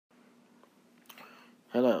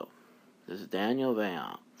Hello, this is Daniel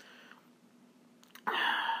Vaillant. I've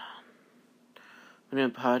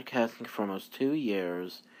been podcasting for almost 2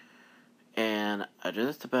 years, and I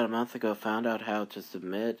just about a month ago found out how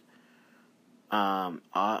to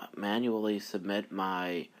manually submit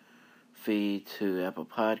my feed to Apple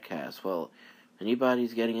Podcasts. Well,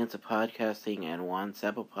 anybody's getting into podcasting and wants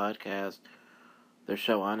Apple Podcasts, their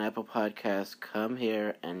show on Apple Podcasts, come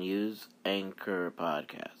here and use Anchor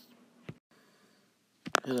Podcast.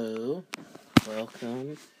 Hello,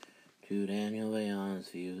 welcome to Daniel Vaillant's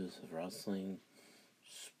views of wrestling,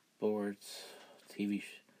 sports, TV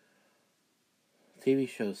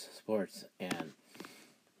shows, sports, and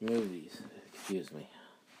movies. Excuse me.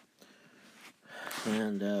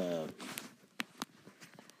 And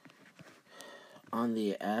on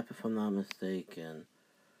the app, if I'm not mistaken,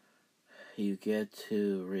 you get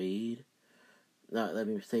to read. No, let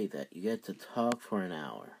me say that you get to talk for an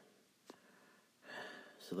hour.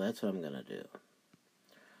 So that's what I'm gonna do.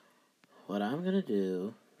 What I'm gonna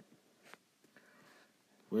do,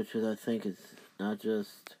 which is I think is not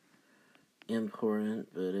just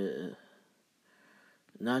important, but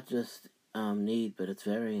not just need, but it's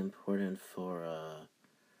very important for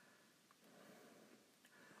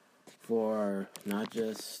not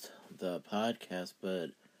just the podcast,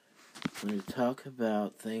 but when you talk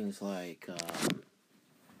about things like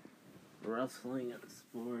wrestling and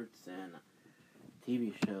sports and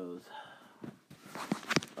TV shows.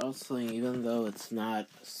 Wrestling, even though it's not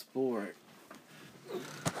a sport,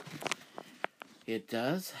 it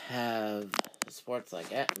does have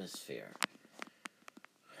sports-like atmosphere.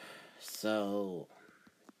 So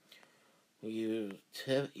you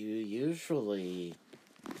usually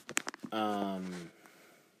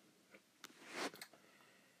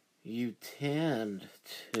you tend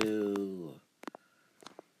to.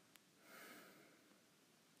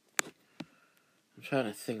 I'm trying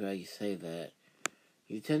to think how you say that.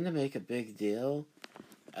 You tend to make a big deal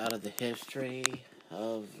out of the history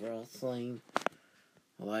of wrestling,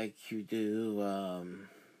 like you do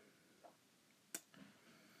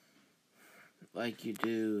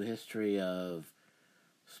history of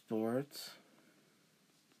sports.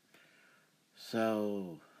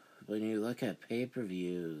 So, when you look at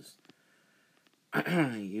pay-per-views,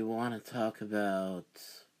 you want to talk about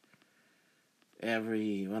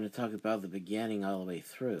the beginning all the way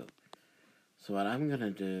through. So what I'm going to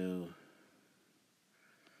do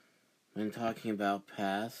when talking about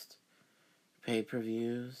past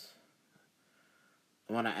pay-per-views,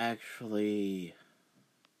 I'm actually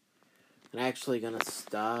going to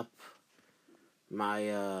stop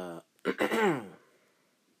my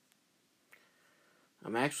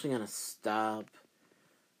I'm actually going to stop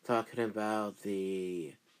talking about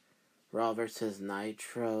the Raw vs.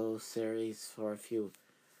 Nitro series for a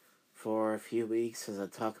few weeks as I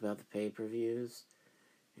talk about the pay-per-views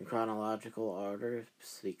in chronological order,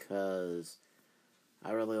 because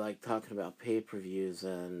I really like talking about pay-per-views,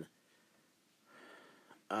 and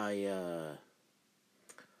and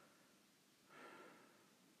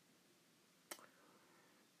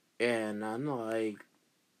unlike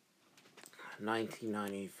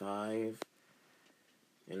 1995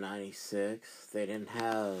 and 96, they didn't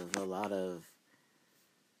have a lot of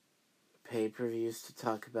pay-per-views to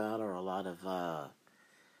talk about, or a lot of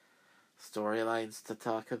storylines to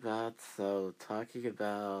talk about. So talking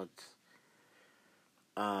about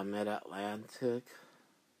Mid-Atlantic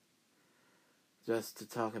just to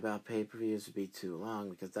talk about pay-per-views would be too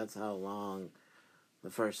long, because that's how long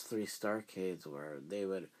the first 3 Starrcades were. They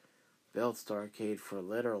would build Starrcade for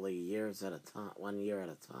literally years at a time, 1 year at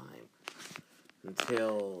a time,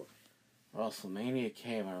 until WrestleMania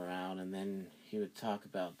came around, and then he would talk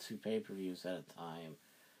about 2 pay-per-views at a time,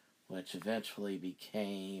 which eventually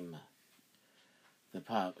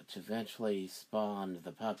spawned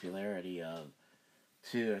the popularity of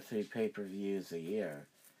 2 or 3 pay-per-views a year.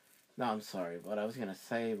 No, I'm sorry. What I was going to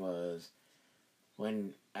say was,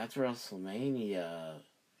 after WrestleMania,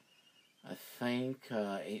 I think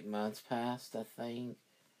 8 months passed, I think,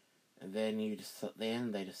 and then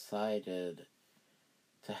they decided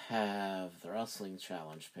to have the Wrestling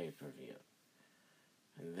Challenge pay-per-view.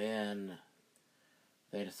 And then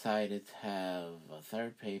they decided to have a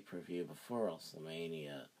 3rd pay-per-view before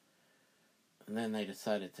WrestleMania. And then they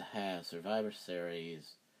decided to have Survivor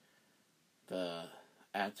Series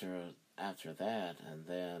after that, and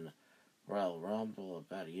then Royal Rumble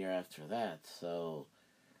about a year after that. So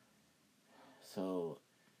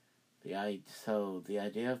the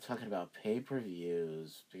idea of talking about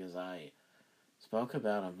pay-per-views, because I spoke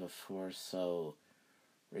about them before, so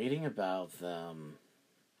reading about them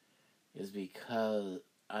is because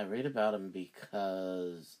I read about him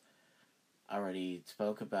because I already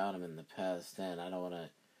spoke about him in the past, and I don't want to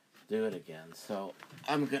do it again. So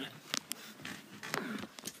I'm gonna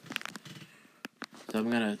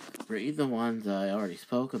read the ones I already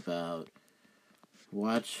spoke about,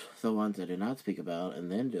 watch the ones I did not speak about, and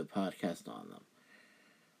then do a podcast on them.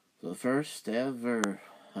 So the first ever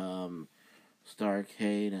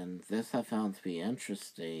Starrcade, and this I found to be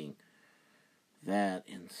interesting, that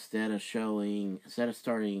instead of starting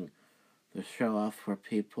the show off where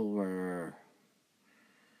people were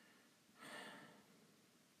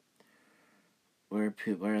where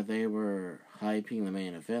they were hyping the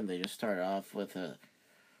main event, they just started off with a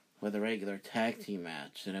regular tag team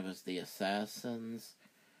match, and it was the Assassins,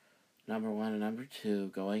 number 1 and number 2,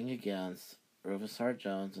 going against Rufus Hart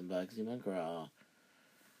Jones and Bugsy McGraw,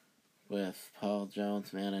 with Paul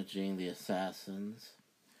Jones managing the Assassins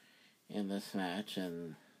in this match,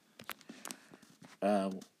 and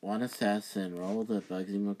one assassin rolled at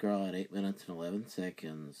Bugsy McGraw at 8 minutes and 11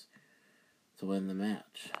 seconds to win the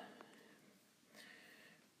match.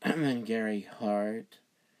 And then Gary Hart's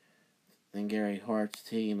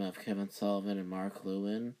team of Kevin Sullivan and Mark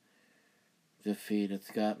Lewin defeated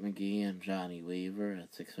Scott McGee and Johnny Weaver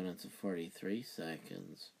at 6 minutes and 43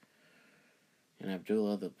 seconds. And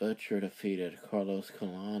Abdullah the Butcher defeated Carlos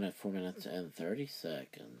Colon at 4 minutes and 30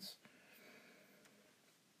 seconds.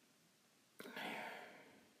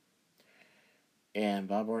 And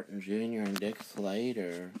Bob Orton Jr. and Dick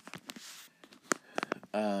Slater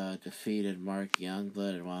defeated Mark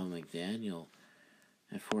Youngblood and Wild McDaniel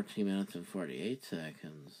at 14 minutes and 48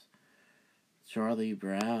 seconds. Charlie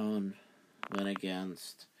Brown went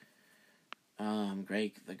against the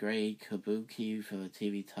Great Kabuki for the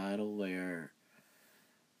TV title,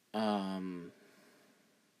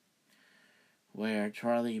 where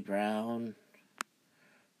Charlie Brown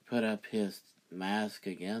put up his mask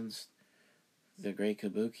against the Great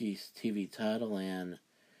Kabuki's TV title, and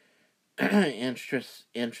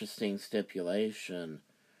interesting stipulation,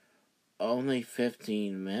 only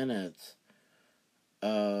 15 minutes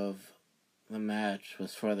of the match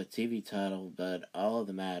was for the TV title, but all of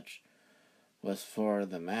the match was for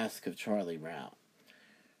the mask of Charlie Brown.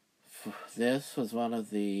 This was one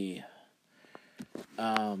of the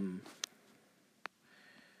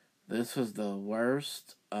this was the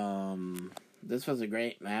worst. This was a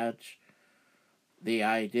great match. The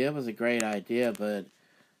idea was a great idea, but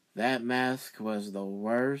that mask was the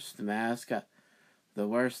worst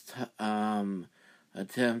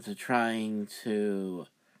attempt at trying to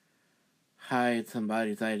hide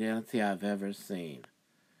somebody's identity I've ever seen.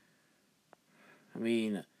 I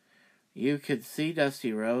mean, you could see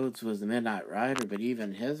Dusty Rhodes was the Midnight Rider, but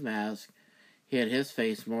even his mask hid his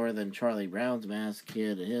face more than Charlie Brown's mask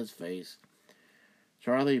hid his face.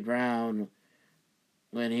 Charlie Brown,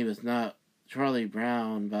 Charlie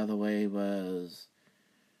Brown, by the way, was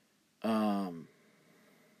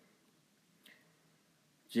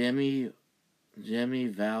Jimmy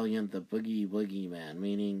Valiant, the Boogie Woogie Man,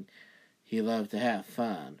 meaning he loved to have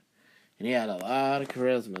fun. And he had a lot of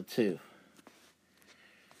charisma, too.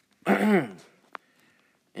 And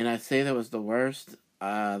I say that was the worst,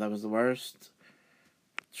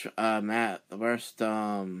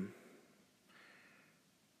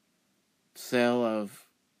 sale of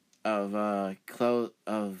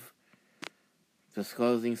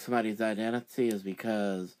disclosing somebody's identity is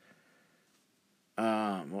because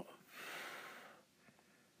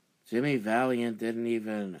Jimmy Valiant didn't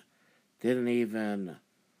even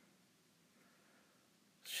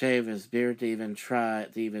shave his beard to even try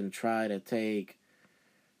to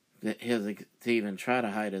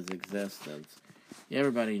hide his existence.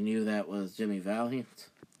 Everybody knew that was Jimmy Valiant,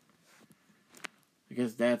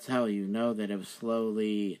 because that's how you know that it was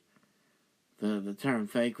slowly, the term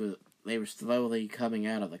fake was, they were slowly coming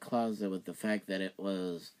out of the closet with the fact that it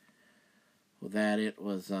was a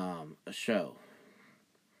show.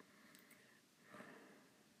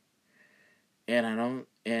 And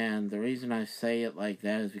the reason I say it like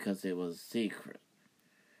that is because it was secret.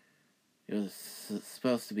 It was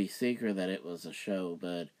supposed to be secret that it was a show,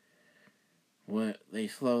 but when they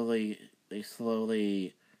slowly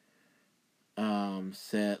showed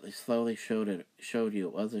you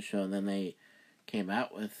it was a show, and then they came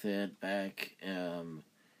out with it back in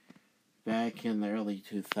the early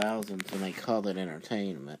 2000s when they called it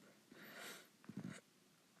entertainment.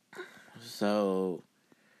 So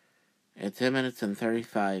at 10 minutes and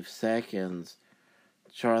 35 seconds,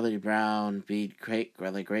 Charlie Brown beat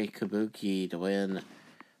the Great Kabuki to win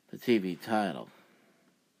the TV title.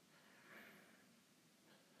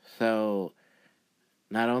 So,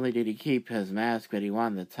 not only did he keep his mask, but he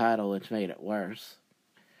won the title, which made it worse.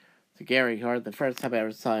 Gary Hart, the first time I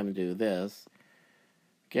ever saw him do this,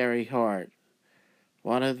 Gary Hart,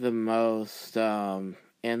 one of the most, well,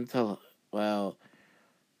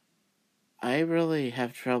 I really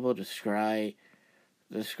have trouble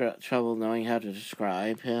trouble knowing how to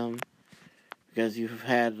describe him, because you've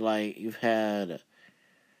had,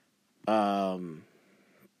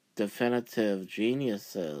 definitive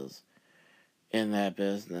geniuses in that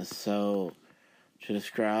business. So to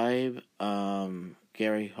describe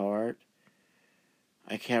Gary Hart,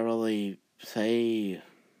 I can't really say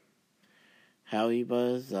how he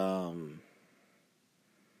was,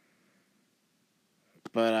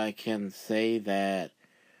 but I can say that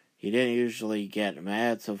he didn't usually get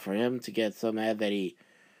mad. So for him to get so mad that he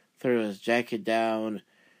threw his jacket down,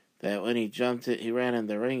 that when he he ran in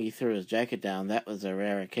the ring, he threw his jacket down, that was a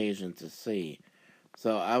rare occasion to see.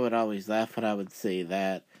 So I would always laugh when I would see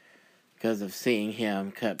that, because of seeing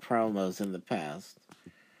him cut promos in the past.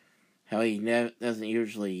 How he doesn't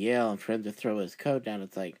usually yell, and for him to throw his coat down,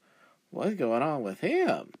 it's like, what's going on with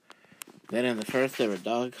him? Then in the first ever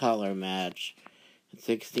dog collar match, in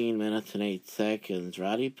 16 minutes and 8 seconds,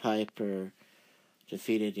 Roddy Piper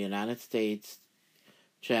defeated United States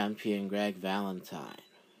champion Greg Valentine.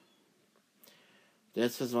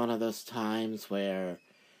 This was one of those times where it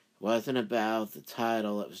wasn't about the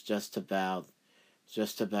title, it was just about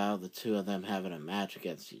the two of them having a match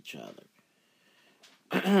against each other.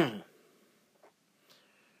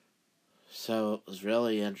 So it was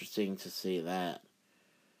really interesting to see that.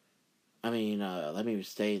 Let me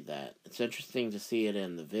restate that. It's interesting to see it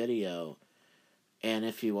in the video, and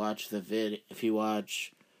if you watch the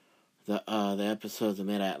episodes of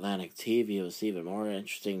Mid-Atlantic TV, it was even more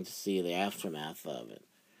interesting to see the aftermath of it.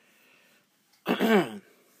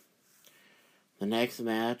 The next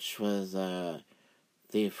match was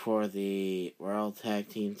for the World Tag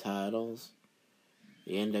Team titles,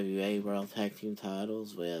 the NWA World Tag Team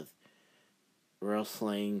titles, with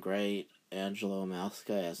wrestling great Angelo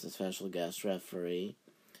Mosca as the special guest referee.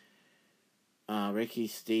 Ricky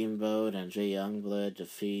Steamboat and Jay Youngblood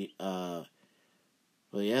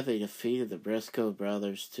they defeated the Briscoe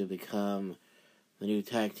brothers to become the new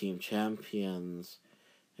tag team champions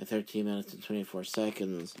in 13 minutes and 24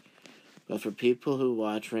 seconds. But for people who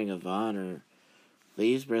watch Ring of Honor,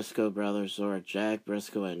 these Briscoe brothers are Jack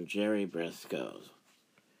Briscoe and Jerry Briscoe,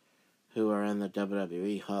 who are in the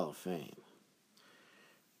WWE Hall of Fame.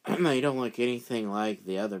 They don't look anything like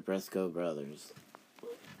the other Briscoe brothers.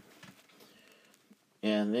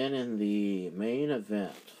 And then in the main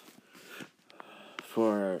event,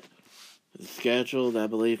 scheduled, I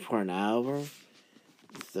believe, for an hour,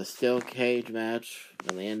 it's the steel cage match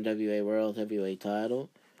for the NWA World Heavyweight title,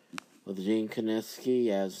 with Gene Kiniski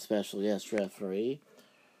as a special guest referee.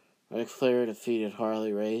 Ric Flair defeated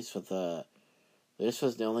Harley Race this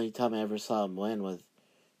was the only time I ever saw him win with.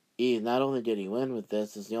 Not only did he win with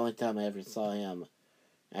this, it's the only time I ever saw him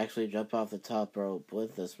actually jump off the top rope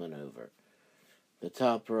with this maneuver. The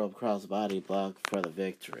top rope crossbody block for the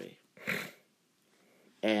victory.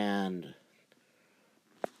 And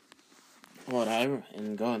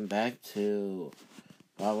going back to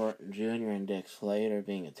Bob Orton Jr. and Dick Slater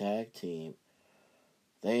being a tag team,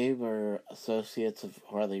 they were associates of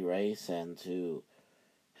Harley Race, and to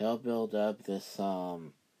help build up this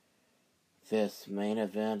main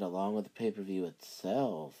event along with the pay-per-view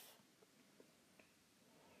itself,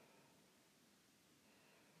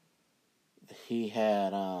 he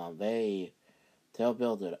had to help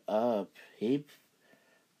build it up,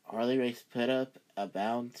 Harley Race put up a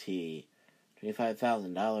bounty,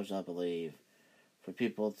 $25,000 I believe, for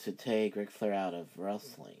people to take Ric Flair out of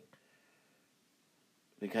wrestling,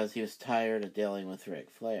 because he was tired of dealing with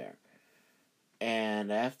Ric Flair.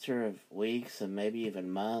 And after weeks and maybe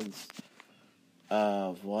even months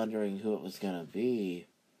of wondering who it was going to be,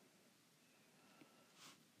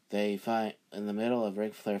 they find, in the middle of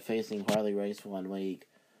Ric Flair facing Harley Race one week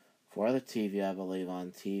for the TV, I believe,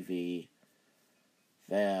 on TV,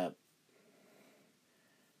 that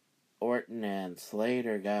Orton and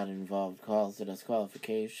Slater got involved, caused a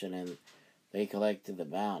disqualification, and they collected the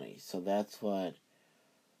bounty. So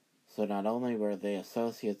not only were they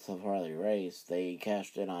associates of Harley Race, they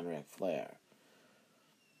cashed in on Ric Flair.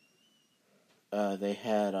 They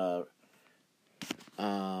had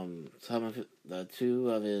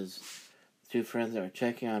two friends that were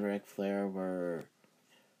checking on Ric Flair were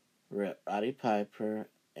Roddy Piper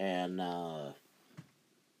and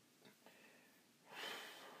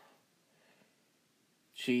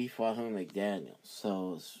Chief Wahoo McDaniel.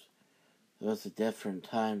 So it was a different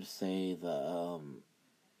time to say the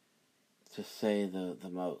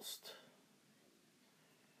most.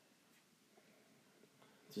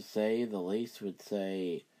 to say the least, it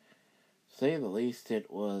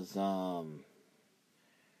was,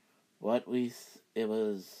 it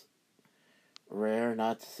was rare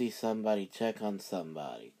not to see somebody check on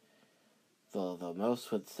somebody. The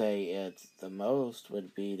most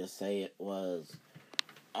would be to say it was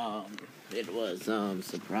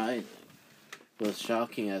surprising. It was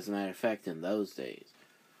shocking, as a matter of fact, in those days.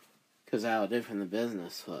 Because how different the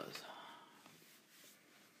business was.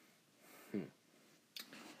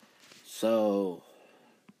 So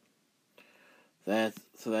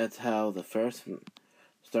that's how the first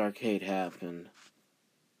Starrcade happened.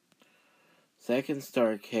 Second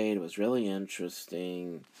Starrcade was really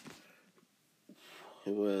interesting.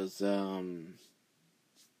 It was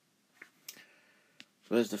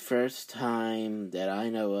the first time that I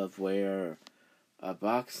know of where a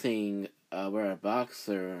boxer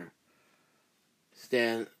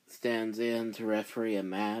stands in to referee a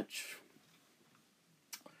match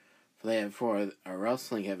for a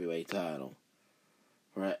wrestling heavyweight title.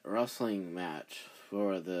 Wrestling match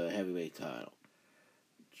for the heavyweight title.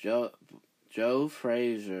 Joe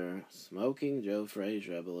Frazier, Smoking Joe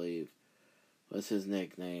Frazier, I believe, was his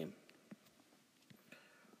nickname.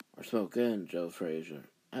 Or Smokin' Joe Frazier.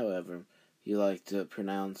 However, he liked to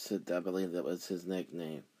pronounce it, I believe that was his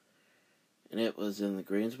nickname. And it was in the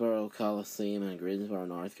Greensboro Coliseum in Greensboro,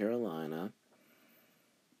 North Carolina,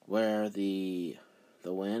 where the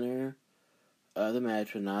winner of the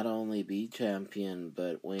match would not only be champion,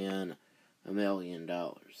 but win $1 million.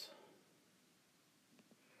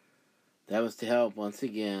 That was to help, once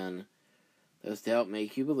again,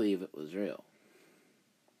 make you believe it was real.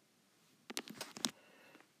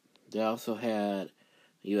 They also had a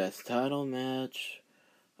U.S. title match,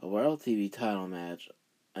 a World TV title match,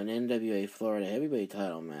 an NWA Florida heavyweight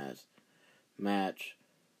title match,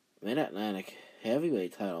 Mid-Atlantic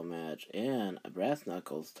heavyweight title match, and a Brass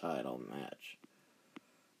Knuckles title match.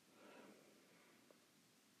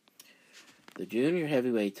 The junior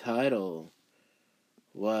heavyweight title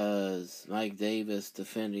was Mike Davis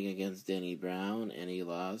defending against Denny Brown, and he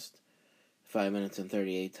lost 5 minutes and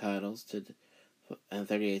 38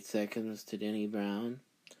 seconds to Denny Brown.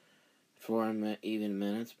 4 even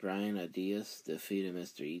minutes, Brian Adias defeated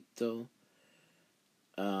Mr. Ito.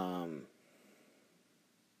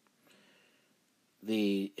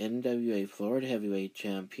 The NWA Florida heavyweight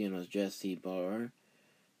champion was Jesse Barr,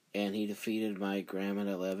 and he defeated Mike Graham at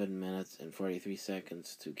 11 minutes and 43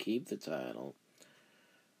 seconds to keep the title.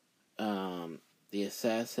 The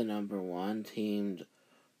Assassin #1 teamed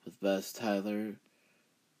with Buzz Tyler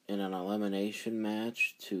in an elimination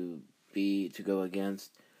match to go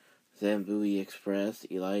against Zambui Express,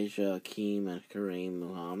 Elijah Akeem, and Kareem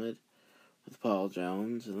Muhammad, with Paul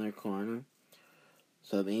Jones in their corner.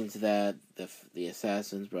 So it means that the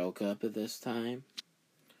Assassins broke up at this time.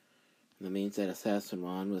 And that means that Assassin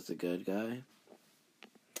 1 was the good guy.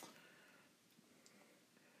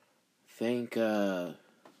 I think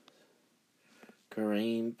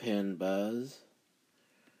Kareem pinned Buzz.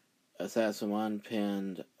 Assassin 1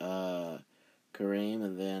 pinned Kareem,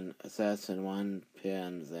 and then Assassin 1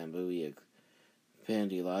 pinned Zambui,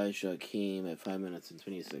 pinned Elijah Akeem at 5 minutes and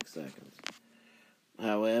 26 seconds.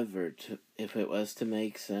 However, if it was to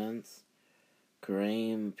make sense,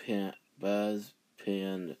 Buzz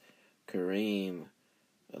pinned Kareem,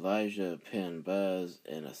 Elijah pinned Buzz,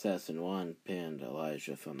 and Assassin 1 pinned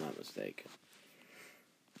Elijah, if I'm not mistaken.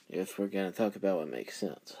 If we're going to talk about what makes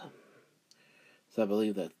sense. So I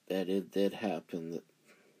believe that it did happen.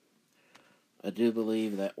 I do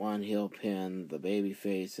believe that one heel pinned the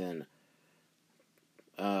babyface, and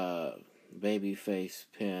babyface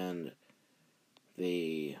pinned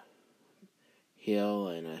the heel,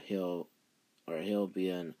 and a heel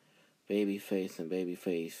being babyface, and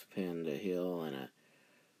babyface pinned a heel, and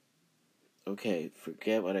okay,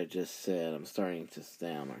 forget what I just said. I'm starting to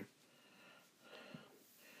stammer.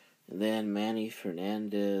 And then Manny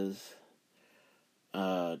Fernandez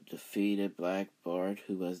defeated Black Bart,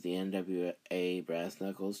 who was the NWA Brass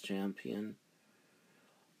Knuckles champion.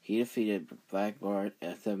 He defeated Black Bart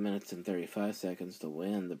at 7 minutes and 35 seconds to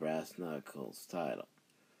win the Brass Knuckles title.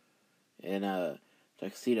 In a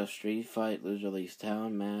Tuxedo Street Fight Loser Leaves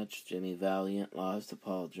Town match, Jimmy Valiant lost to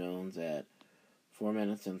Paul Jones at 4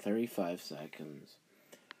 minutes and 35 seconds.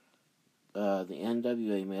 The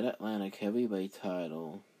NWA Mid-Atlantic Heavyweight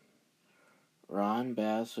title, Ron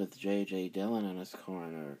Bass with J.J. Dillon in his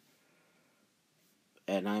corner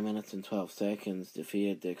at 9 minutes and 12 seconds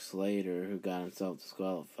defeated Dick Slater, who got himself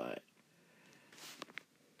disqualified.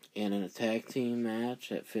 And in a tag team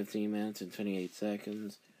match at 15 minutes and 28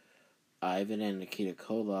 seconds, Ivan and Nikita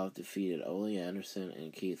Koloff defeated Ole Anderson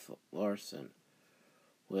and Keith Larson,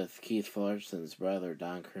 with Keith Flarson's brother,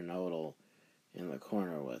 Don Kernodle, in the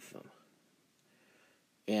corner with them.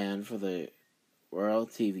 And for the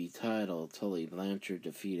World TV title, Tully Blanchard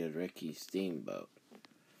defeated Ricky Steamboat.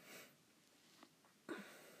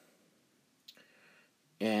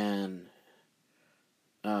 And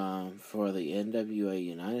for the NWA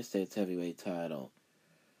United States Heavyweight title,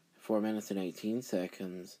 4 minutes and 18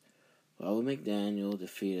 seconds, Bobby McDaniel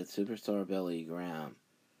defeated Superstar Billy Graham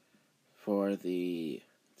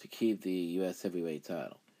to keep the U.S. Heavyweight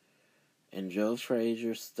title. And Joe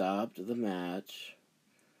Frazier stopped the match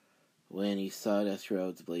when he saw Dusty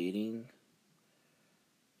Rhodes bleeding.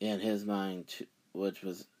 In his mind,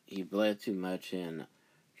 he bled too much in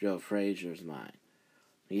Joe Frazier's mind.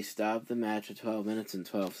 He stopped the match at 12 minutes and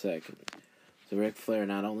 12 seconds. So Ric Flair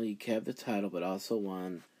not only kept the title, but also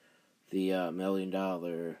won the $1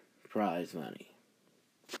 million prize money.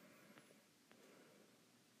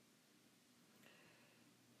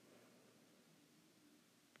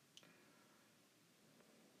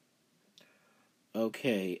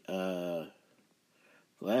 Okay,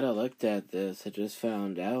 glad I looked at this. I just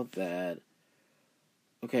found out that,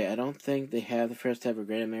 I don't think they have the first ever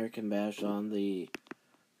Great American Bash on the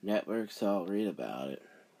network, so I'll read about it.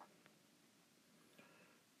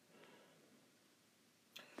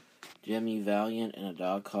 Jimmy Valiant in a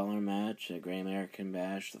dog collar match at Great American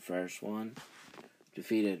Bash, the first one,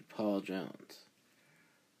 defeated Paul Jones.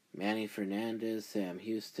 Manny Fernandez, Sam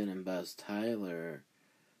Houston, and Buzz Tyler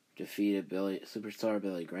defeated Superstar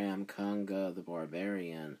Billy Graham, Conga the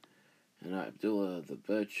Barbarian, and Abdullah the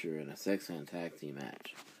Butcher in a 6-man tag team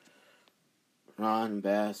match. Ron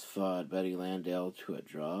Bass fought Buddy Landel to a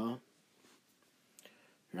draw.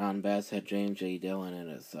 Ron Bass had James J. Dillon in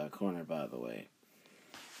his corner, by the way.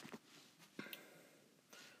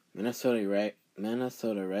 Minnesota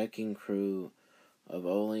Wrecking Crew of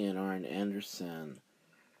Ole and Arn Anderson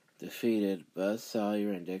defeated Buzz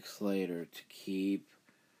Sawyer and Dick Slater to keep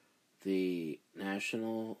the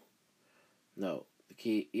national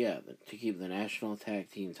tag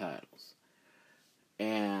team titles.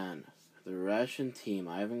 And the Russian team,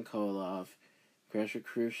 Ivan Koloff, Crusher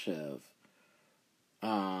Khrushchev,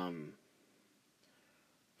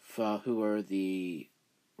 who were the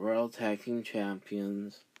World Tag Team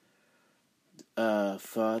Champions,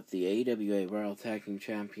 fought the AWA World Tag Team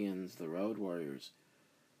Champions, the Road Warriors,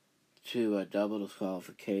 to a double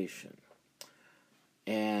disqualification.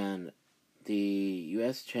 And the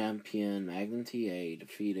U.S. champion, Magnum TA,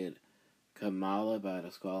 defeated Kamala by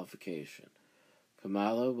disqualification.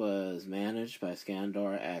 Kamala was managed by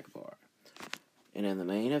Skandar Akbar. And in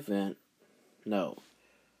the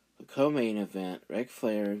co-main event, Ric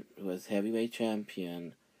Flair, who was heavyweight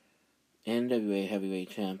champion, NWA heavyweight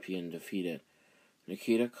champion, defeated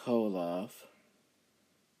Nikita Koloff,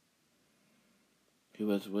 who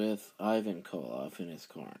was with Ivan Koloff in his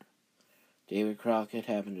corner. David Crockett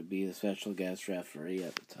happened to be the special guest referee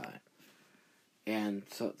at the time. And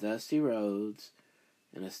so Dusty Rhodes,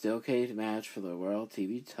 in a steel cage match for the World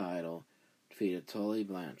TV title, defeated Tully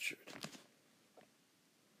Blanchard.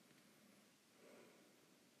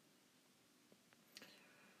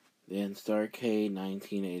 Then Starrcade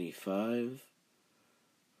 1985.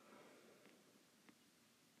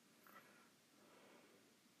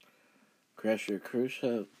 Crusher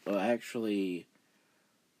Khrushchev. Well, actually,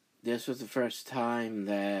 this was the first time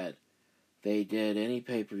that they did any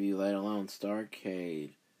pay-per-view, let alone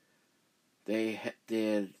Starrcade. They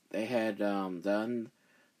had done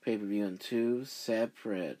pay-per-view in 2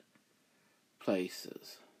 separate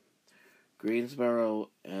places, Greensboro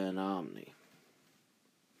and Omni.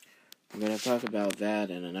 I'm going to talk about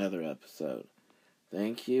that in another episode.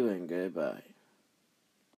 Thank you and goodbye.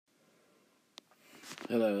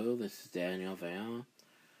 Hello, this is Daniel Val.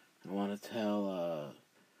 I want to tell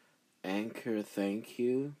Anchor thank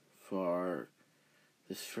you for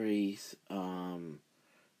this free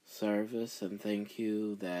service, and thank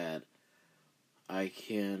you that I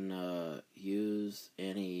can use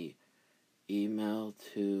any email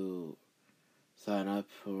to sign up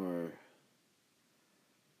for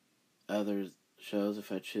other shows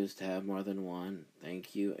if I choose to have more than one.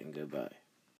 Thank you and goodbye.